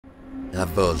A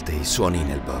volte i suoni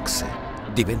nel box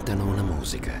diventano una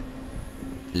musica,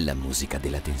 la musica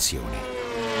della tensione.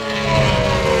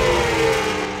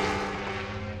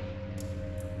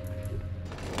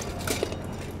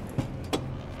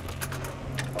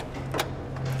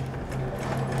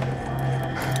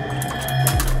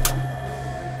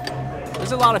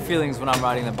 There's a lot of feelings when I'm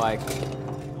riding the bike.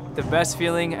 The best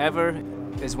feeling ever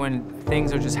is when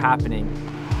things are just happening.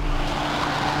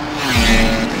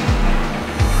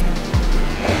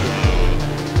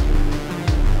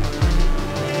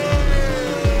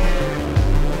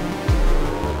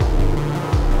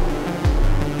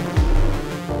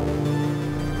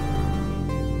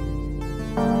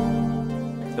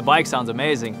 The bike sounds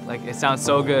amazing. Like, it sounds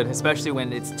so good, especially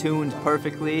when it's tuned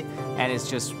perfectly and it's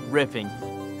just ripping.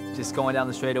 Just going down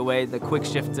the straightaway, the quick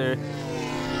shifter,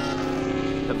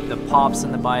 the pops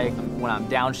in the bike when I'm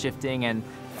downshifting and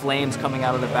flames coming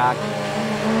out of the back.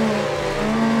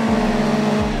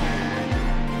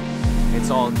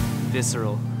 It's all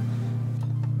visceral.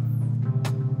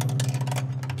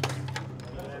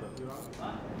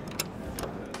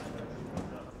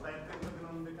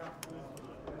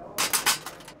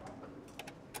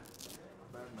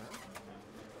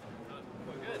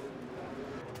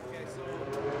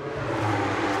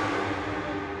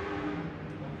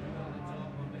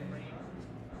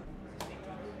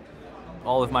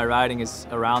 All of my riding is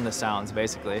around the sounds,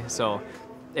 basically. So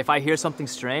if I hear something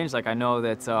strange, like I know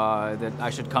that, that I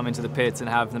should come into the pits and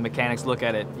have the mechanics look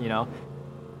at it, you know?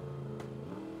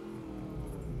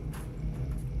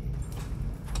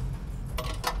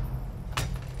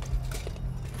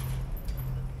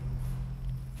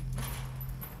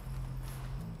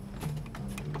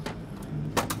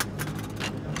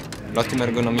 L'ottima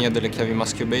ergonomia delle chiavi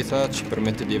maschio-beta ci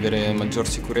permette di avere maggior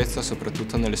sicurezza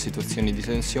soprattutto nelle situazioni di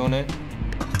tensione.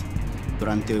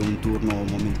 Durante un turno o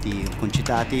momenti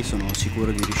concitati sono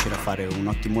sicuro di riuscire a fare un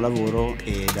ottimo lavoro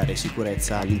e dare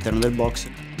sicurezza all'interno del box.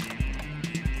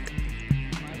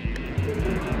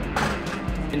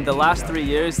 In the last 3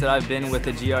 years that I've been with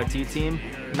the GRT team,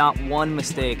 not one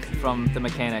mistake from the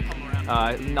mechanic.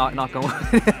 Not going.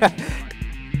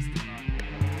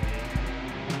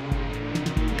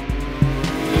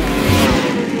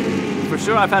 For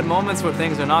sure, I've had moments where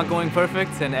things are not going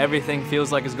perfect and everything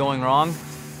feels like it's going wrong.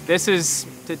 This is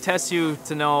to test you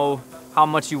to know how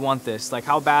much you want this. Like,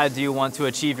 how bad do you want to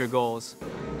achieve your goals?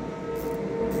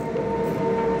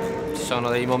 Ci sono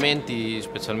dei momenti,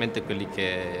 specialmente quelli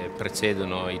che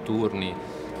precedono i turni,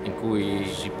 in cui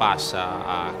si passa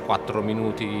a 4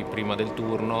 minuti prima del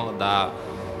turno da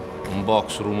un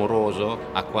box rumoroso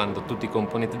a quando tutti i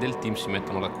componenti del team si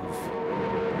mettono la cuffia.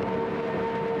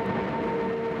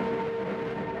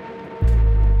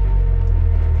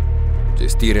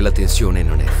 Gestire la tensione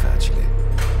non è facile,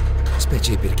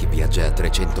 specie per chi viaggia a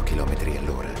 300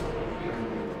 km/h.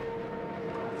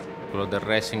 Quello del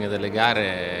racing e delle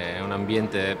gare è un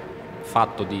ambiente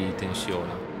fatto di tensione.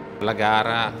 La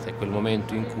gara è quel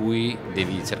momento in cui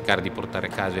devi cercare di portare a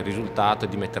casa il risultato e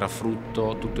di mettere a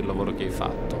frutto tutto il lavoro che hai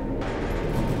fatto.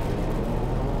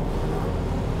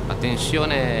 La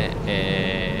tensione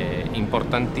è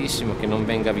importantissimo che non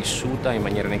venga vissuta in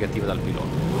maniera negativa dal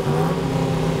pilota.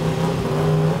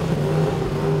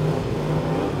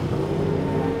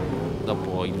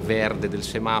 Dopo il verde del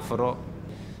semaforo,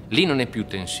 lì non è più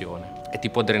tensione, è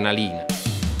tipo adrenalina.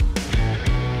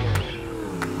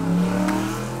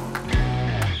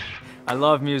 I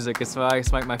love music. It's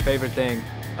like my favorite thing.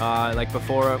 Like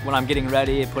before, when I'm getting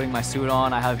ready, putting my suit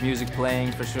on, I have music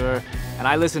playing for sure. And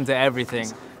I listen to everything,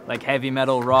 like heavy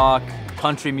metal, rock,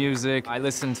 country music. I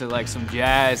listen to like some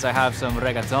jazz. I have some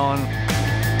reggaeton.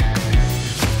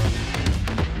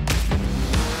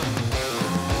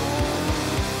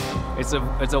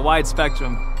 It's a wide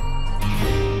spectrum.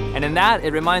 And in that,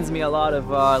 it reminds me a lot of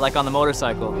like on the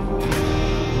motorcycle.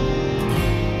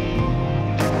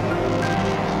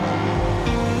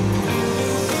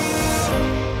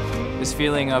 This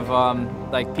feeling of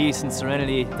like peace and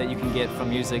serenity that you can get from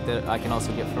music that I can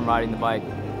also get from riding the bike.